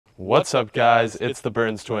What's up, guys? It's the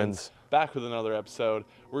Burns twins. Back with another episode.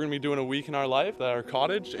 We're going to be doing a week in our life at our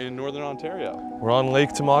cottage in Northern Ontario. We're on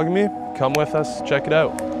Lake Temagami. Come with us, check it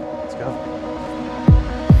out. Let's go.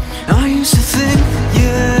 I used to think,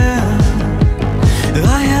 yeah,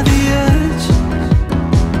 I had the edge.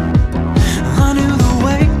 I knew the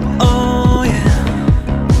way, oh yeah,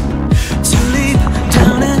 to leap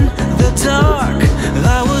down in the dark.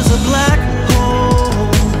 I was a black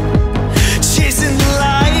hole, chasing the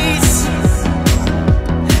lights.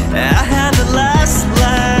 I had the last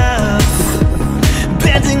laugh,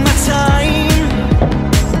 bending my time.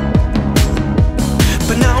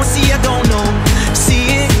 But now I see I don't know, see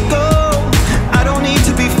it go. I don't need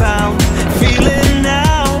to be found, feel it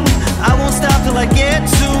now. I won't stop till I get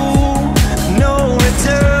to no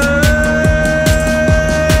return.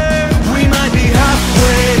 We might be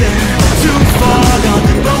halfway there, too far gone,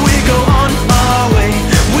 but we go on our way.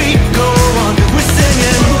 We go on, we're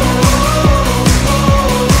singing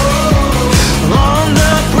on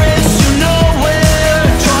the bridge to nowhere.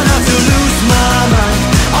 Try not to lose my mind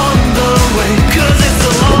on the way, 'cause it's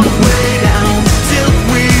a long way down till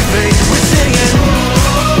we fade. We're singing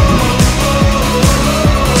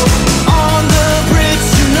on the bridge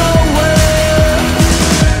to nowhere.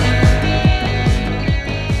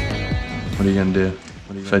 What are you gonna do?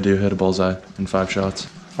 If I do hit a bullseye in 5 shots?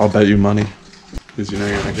 I'll bet you money, because you know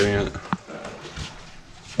you're not getting it.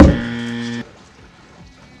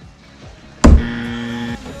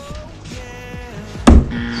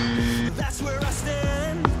 That's where I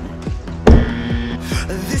stand.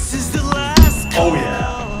 This is the last call. Oh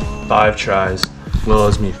yeah! 5 tries. Will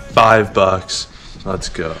owes me $5. Let's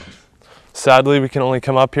go. Sadly, we can only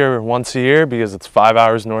come up here once a year because it's 5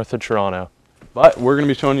 hours north of Toronto. But we're going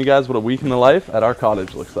to be showing you guys what a week in the life at our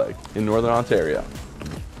cottage looks like in Northern Ontario.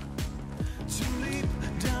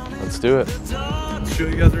 Let's do it. Show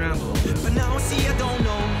you guys around a little bit. But now I see I don't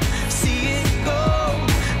know, see it go.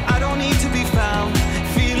 I don't need to be found,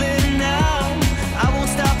 feel it now. I won't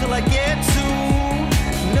stop till I get to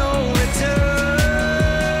no return.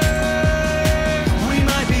 We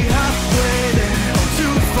might be halfway there,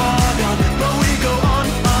 too far gone, but we go on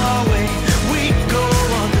our way. We go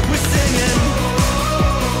on, we're singing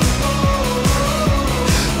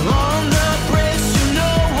on the bridge to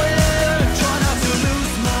nowhere. Try not to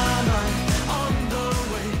lose my mind on the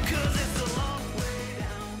way, 'cause it's a long way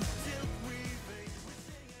down till we fade.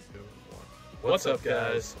 What's up,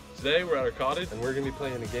 guys? Today we're at our cottage and we're going to be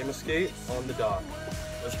playing a game of skate on the dock.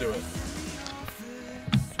 Let's do it.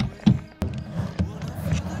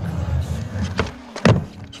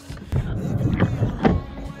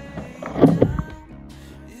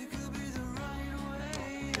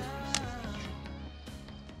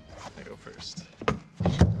 I go first.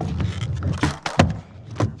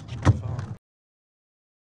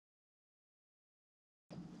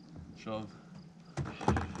 Shove.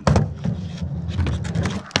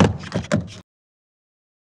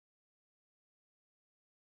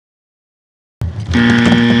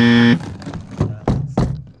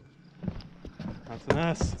 That's an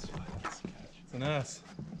S. It's an S.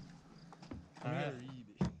 All right. I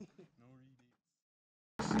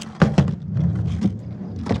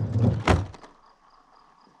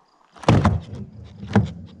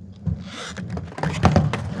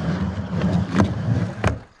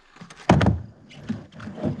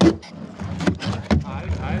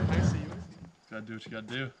see you. Gotta do what you gotta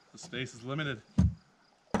do. The space is limited. You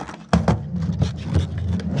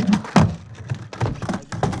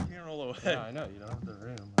can't roll away. Yeah, I know. You don't have the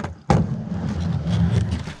room.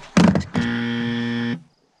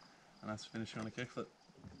 And that's finishing on a kickflip.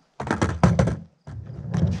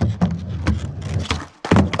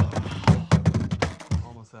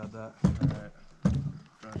 Almost had that. Alright.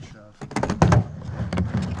 Front shove.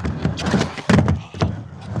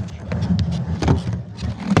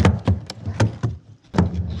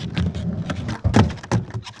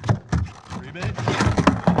 Rebate.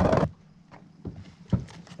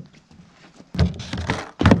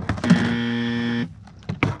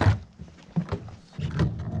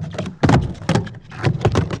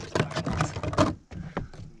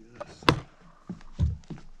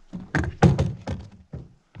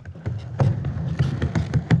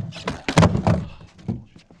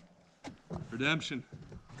 Redemption.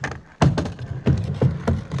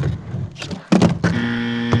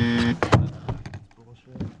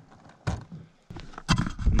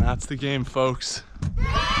 And that's the game, folks.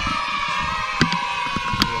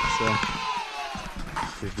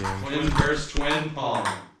 Good game. Twin versus twin palm.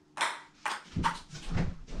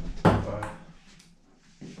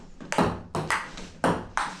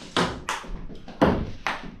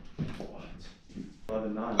 What?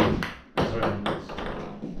 11-9.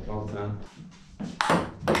 All the time.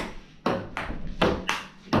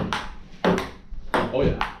 Oh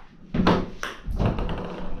yeah.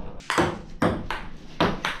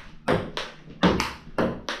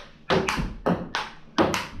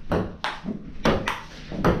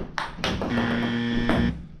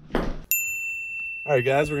 All right,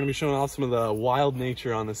 guys, we're gonna be showing off some of the wild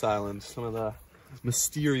nature on this island, some of the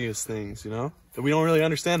mysterious things, you know, that we don't really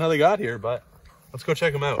understand how they got here, but let's go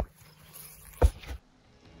check them out.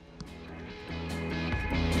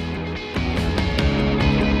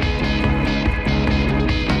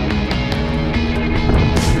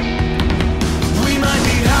 We might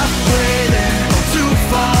be halfway there, or too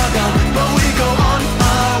far gone, but we go on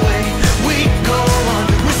our way. We go on,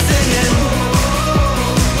 we're singing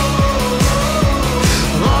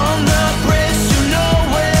on the bridge to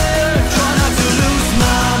nowhere. Try not to lose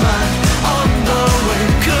my mind on the way,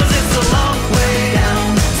 'cause it's a long way down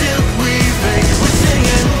till we fade. We're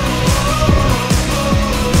singing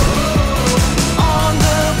on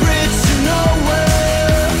the bridge to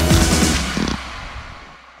nowhere.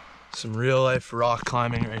 Some real life rock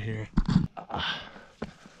climbing right here.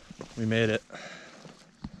 We made it.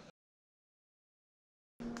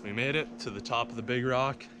 We made it to the top of the big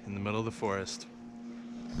rock in the middle of the forest.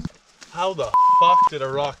 How the fuck did a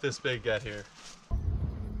rock this big get here?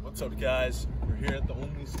 What's up, guys? We're here at the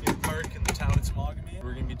only skate park in the town of Temagami.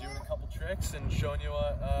 We're gonna be doing a couple tricks and showing you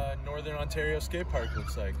what Northern Ontario skate park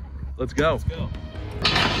looks like. Let's go. Let's go.